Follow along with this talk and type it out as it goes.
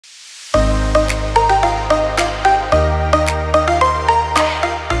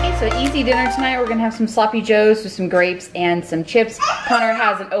easy dinner tonight. We're gonna have some sloppy joes with some grapes and some chips. Connor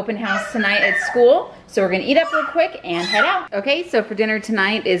has an open house tonight at school, so we're gonna eat up real quick and head out. Okay, so for dinner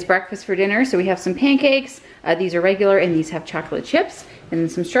tonight is breakfast for dinner. So we have some pancakes. These are regular and these have chocolate chips. And then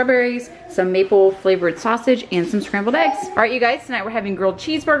some strawberries, some maple flavored sausage, and some scrambled eggs. All right, you guys, tonight we're having grilled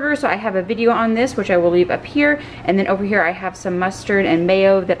cheeseburgers. So I have a video on this, which I will leave up here. And then over here I have some mustard and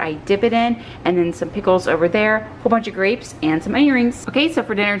mayo that I dip it in. And then some pickles over there, a whole bunch of grapes, and some onion rings. Okay, so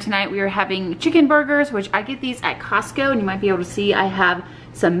for dinner tonight we are having chicken burgers, which I get these at Costco. And you might be able to see I have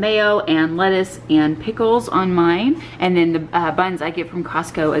some mayo and lettuce and pickles on mine. And then the buns I get from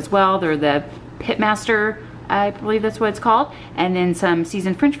Costco as well. They're the Pitmaster, I believe that's what it's called. And then some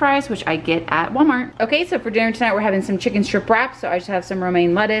seasoned french fries, which I get at Walmart. Okay, so for dinner tonight, we're having some chicken strip wraps. So I just have some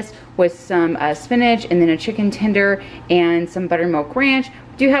romaine lettuce with some spinach and then a chicken tender and some buttermilk ranch.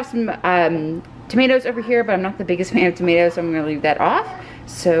 We do have some tomatoes over here, but I'm not the biggest fan of tomatoes, so I'm gonna leave that off.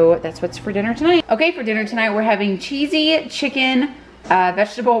 So that's what's for dinner tonight. Okay, for dinner tonight, we're having cheesy chicken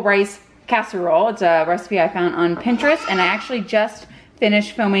vegetable rice casserole. It's a recipe I found on Pinterest, and I actually just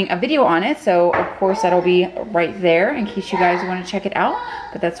finished filming a video on it, so of course that'll be right there in case you guys want to check it out.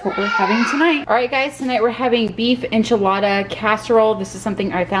 But that's what we're having tonight. All right, guys, tonight we're having beef enchilada casserole. This is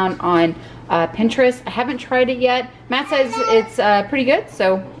something I found on Pinterest. I haven't tried it yet. Matt says it's pretty good,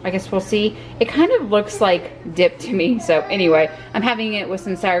 so I guess we'll see. It kind of looks like dip to me, so anyway, I'm having it with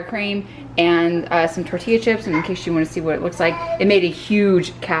some sour cream and some tortilla chips. And in case you want to see what it looks like, it made a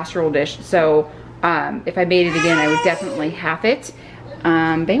huge casserole dish, so if I made it again, I would definitely have it.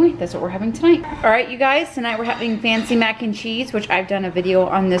 But anyway, that's what we're having tonight. All right, you guys, tonight we're having fancy mac and cheese, which I've done a video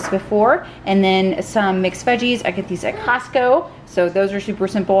on this before. And then some mixed veggies. I get these at Costco. So those are super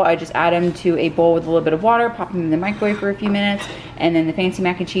simple. I just add them to a bowl with a little bit of water, pop them in the microwave for a few minutes. And then the fancy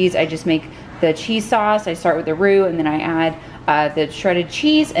mac and cheese, I just make the cheese sauce. I start with the roux, and then I add the shredded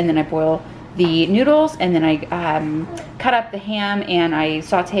cheese, and then I boil the noodles, and then I cut up the ham and I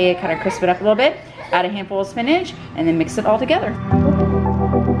saute it, kind of crisp it up a little bit, add a handful of spinach, and then mix it all together.